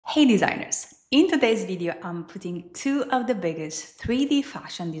Hey designers! In today's video, I'm putting two of the biggest 3D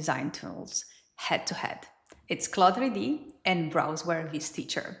fashion design tools head to head. It's Claw 3D and Browzwear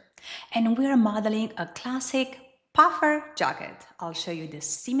VStitcher. And we're modeling a classic puffer jacket. I'll show you the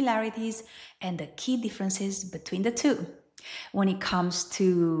similarities and the key differences between the two. When it comes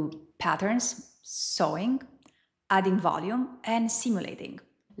to patterns, sewing, adding volume, and simulating.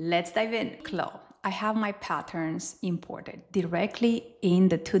 Let's dive in. Claw. I have my patterns imported directly in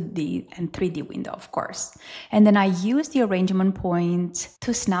the 2D and 3D window, of course. And then I use the arrangement point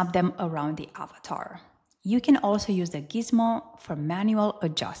to snap them around the avatar. You can also use the gizmo for manual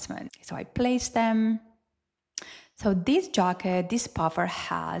adjustment. So I place them. So this jacket, this puffer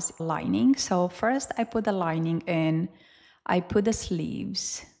has lining. So first I put the lining in, I put the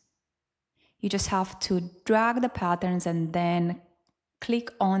sleeves. You just have to drag the patterns and then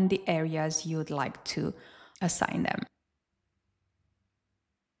click on the areas you'd like to assign them.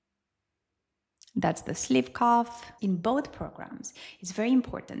 That's the sleeve cuff. In both programs, it's very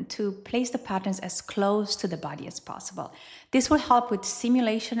important to place the patterns as close to the body as possible. This will help with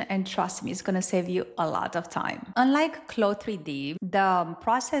simulation, and trust me, it's going to save you a lot of time. Unlike Claw 3D, the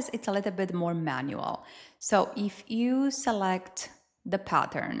process is a little bit more manual. So if you select the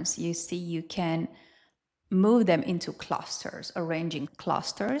patterns, you see you can move them into clusters, arranging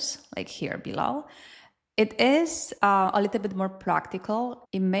clusters like here below. It is a little bit more practical.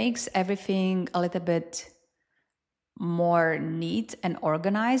 It makes everything a little bit more neat and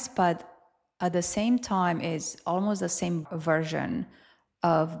organized, but at the same time is almost the same version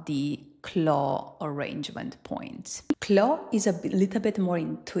of the claw arrangement points. Claw is a little bit more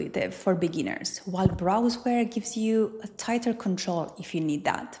intuitive for beginners, while Browzwear gives you a tighter control if you need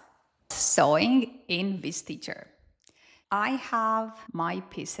that. Sewing in VStitcher. I have my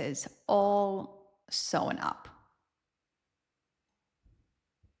pieces all sewn up.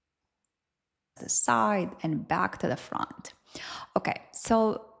 The side and back to the front. Okay,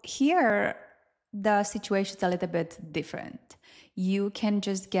 so here the situation is a little bit different. You can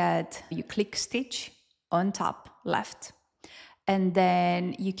just you click stitch on top left, and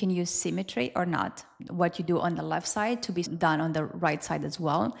then you can use symmetry or not. What you do on the left side to be done on the right side as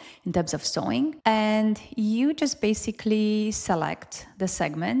well in terms of sewing. And you just basically select the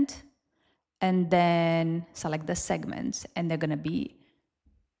segment and then select the segments, and they're gonna be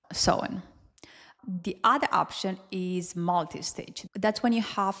sewn. The other option is multi-stitch. That's when you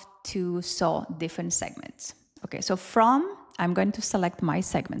have to sew different segments. Okay, so I'm going to select my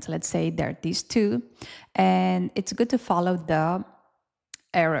segments. Let's say there are these two, and it's good to follow the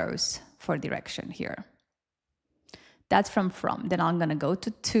arrows for direction here. That's from. Then I'm gonna go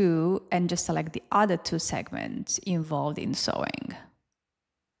to 2 and just select the other 2 segments involved in sewing.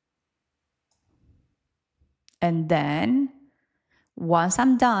 And then once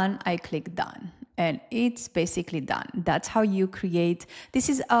I'm done, I click done. And it's basically done. That's how you create. This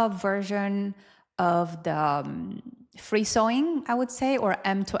is a version of the free sewing, I would say, or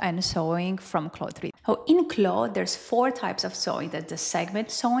end-to-end sewing from Claw 3D. So in Claw, there's 4 types of sewing. There's the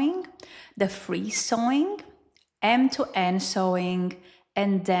segment sewing, the free sewing, end-to-end sewing,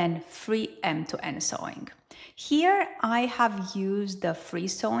 and then free end-to-end sewing. Here, I have used the free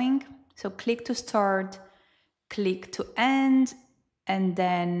sewing. So click to start, click to end, and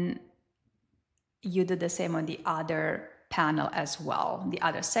then you do the same on the other panel as well, the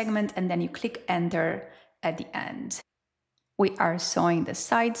other segment, and then you click enter at the end. We are sewing the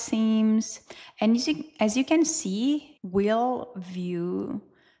side seams, and as you can see, we'll view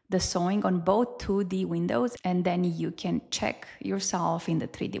the sewing on both 2D windows, and then you can check yourself in the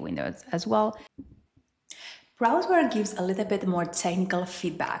 3D windows as well. Browzwear gives a little bit more technical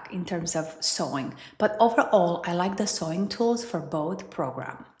feedback in terms of sewing, but overall, I like the sewing tools for both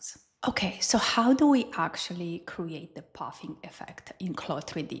programs. Okay, so how do we actually create the puffing effect in Claw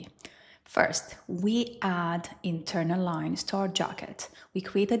 3D? First, we add internal lines to our jacket. We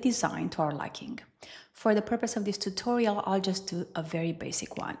create a design to our liking. For the purpose of this tutorial, I'll just do a very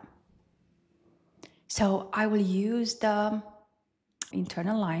basic one. So I will use the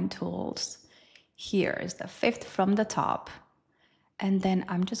internal line tools. Here is the 5th from the top. And then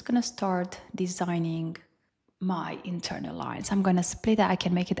I'm just gonna start designing my internal lines. I'm gonna split it. I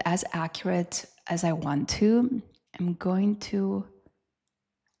can make it as accurate as I want to. I'm going to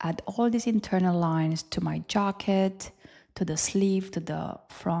add all these internal lines to my jacket, to the sleeve, to the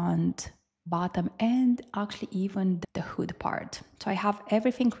front, bottom, and actually even the hood part. So I have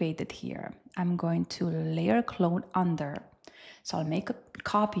everything created here. I'm going to layer clone under. So I'll make a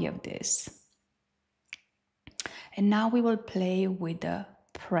copy of this. And now we will play with the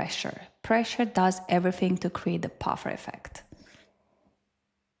pressure. Pressure does everything to create the puffer effect.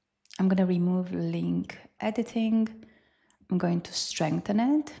 I'm going to remove link editing. I'm going to strengthen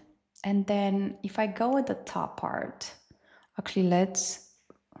it. And then if I go at the top part, actually let's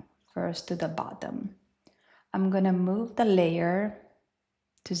first do the bottom. I'm going to move the layer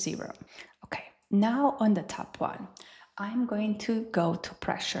to 0. Okay, now on the top one, I'm going to go to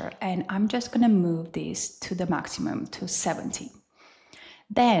pressure and I'm just going to move this to the maximum to 70.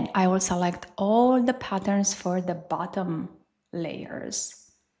 Then I will select all the patterns for the bottom layers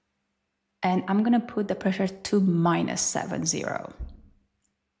and I'm going to put the pressure to -70. I'm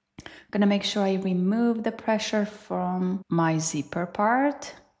going to make sure I remove the pressure from my zipper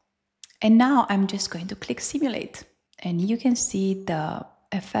part. And now I'm just going to click simulate and you can see the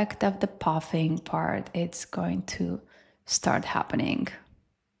effect of the puffing part. It's going to start happening.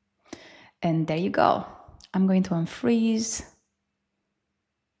 And there you go. I'm going to unfreeze.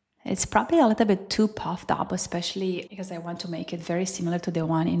 It's probably a little bit too puffed up, especially because I want to make it very similar to the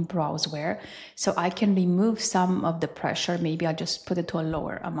one in Browzwear. So I can remove some of the pressure. Maybe I'll just put it to a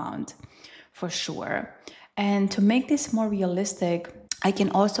lower amount for sure. And to make this more realistic, I can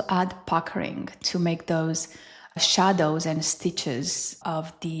also add puckering to make those shadows and stitches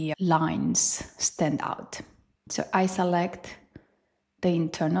of the lines stand out. So I select the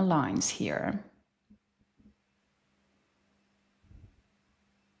internal lines here.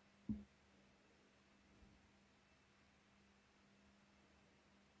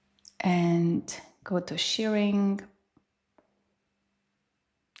 And go to shearing.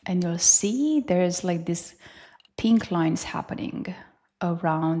 And you'll see there's like this pink lines happening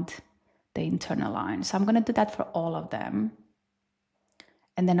around the internal line. So I'm going to do that for all of them.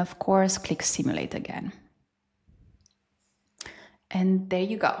 And then of course, click simulate again. And there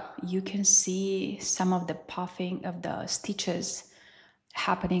you go. You can see some of the puffing of the stitches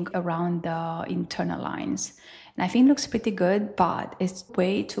happening around the internal lines. And I think it looks pretty good, but it's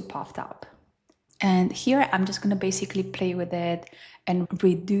way too puffed up. And here I'm just going to basically play with it and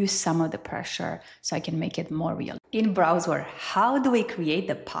reduce some of the pressure so I can make it more real. In Browzwear, how do we create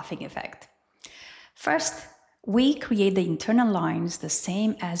the puffing effect? First, we create the internal lines the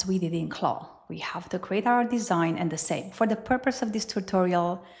same as we did in Claw. We have to create our design and the same. For the purpose of this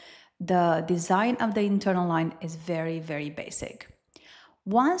tutorial, the design of the internal line is very, very basic.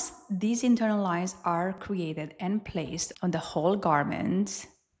 Once these internal lines are created and placed on the whole garment,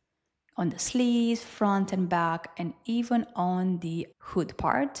 on the sleeves, front and back, and even on the hood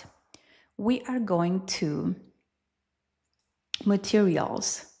part, we are going to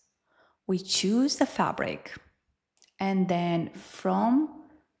materials. We choose the fabric, and then from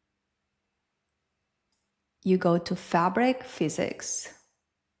you go to fabric physics.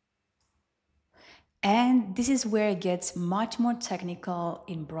 And this is where it gets much more technical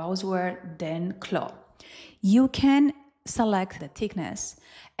in Browzwear than Claw. You can select the thickness,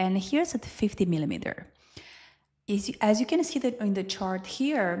 and here's at 50 millimeter. As you can see that in the chart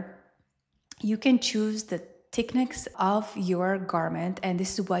here, you can choose the thickness of your garment, and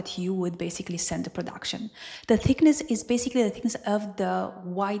this is what you would basically send to production. The thickness is basically the thickness of the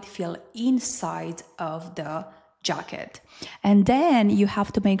white fill inside of the jacket. And then you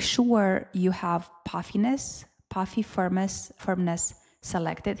have to make sure you have puffy firmness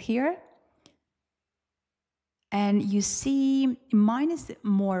selected here. And you see mine is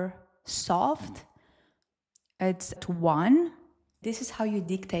more soft. It's to 1. This is how you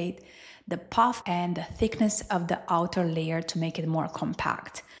dictate the puff and the thickness of the outer layer to make it more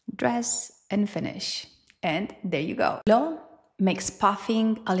compact. Dress and finish. And there you go. Claw makes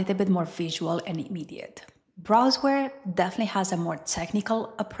puffing a little bit more visual and immediate. Browzwear definitely has a more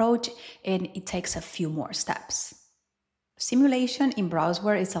technical approach and it takes a few more steps. Simulation in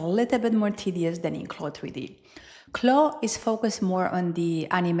Browzwear is a little bit more tedious than in Claw 3D. Claw is focused more on the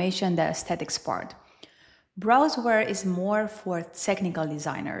animation, the aesthetics part. Browzwear is more for technical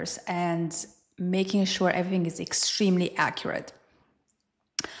designers and making sure everything is extremely accurate.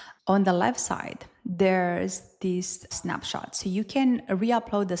 On the left side, there's this snapshot. So you can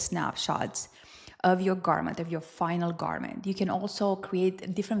re-upload the snapshots of your garment, of your final garment. You can also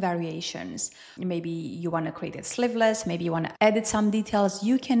create different variations. Maybe you want to create it sleeveless, maybe you want to edit some details.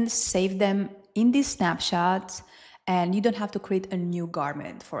 You can save them in these snapshots and you don't have to create a new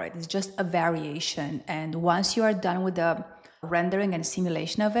garment for it. It's just a variation. And once you are done with the rendering and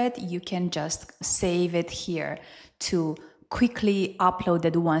simulation of it, you can just save it here to quickly upload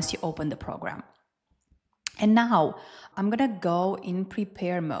it once you open the program. And now I'm gonna go in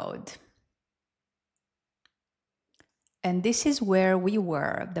prepare mode. And this is where we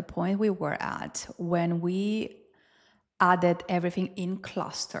were, the point we were at when we added everything in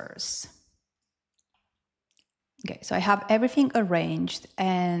clusters. Okay, so I have everything arranged,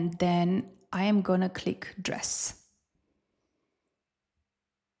 and then I am gonna click dress.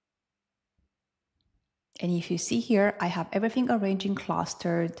 And if you see here, I have everything arranged in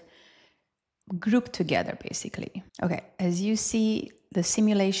clustered, grouped together basically. Okay, as you see, the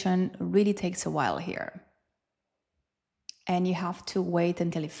simulation really takes a while here. And you have to wait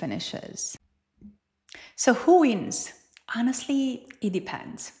until it finishes. So who wins? Honestly, it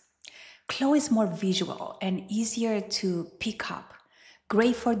depends. Chloe is more visual and easier to pick up.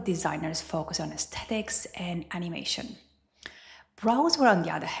 Great for designers focused on aesthetics and animation. Browzwear, on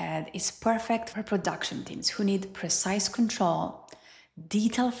the other hand, is perfect for production teams who need precise control,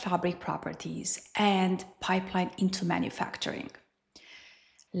 detailed fabric properties, and pipeline into manufacturing.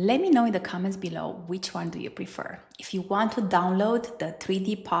 Let me know in the comments below which one do you prefer. If you want to download the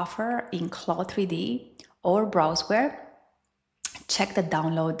 3D puffer in Claw 3D or Browzwear, check the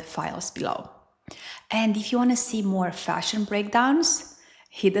download files below. And if you want to see more fashion breakdowns,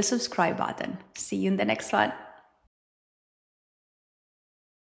 hit the subscribe button. See you in the next one.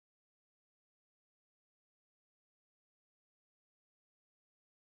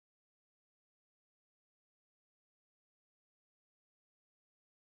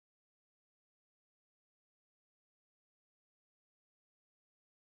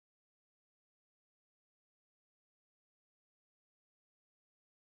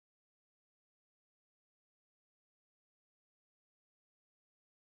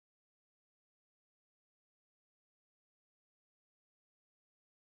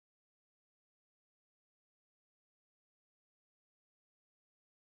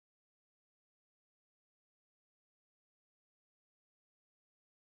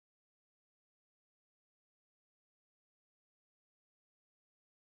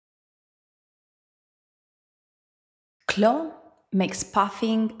 Claw makes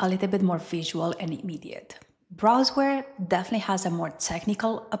puffing a little bit more visual and immediate. Browzwear definitely has a more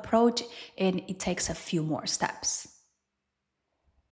technical approach and it takes a few more steps.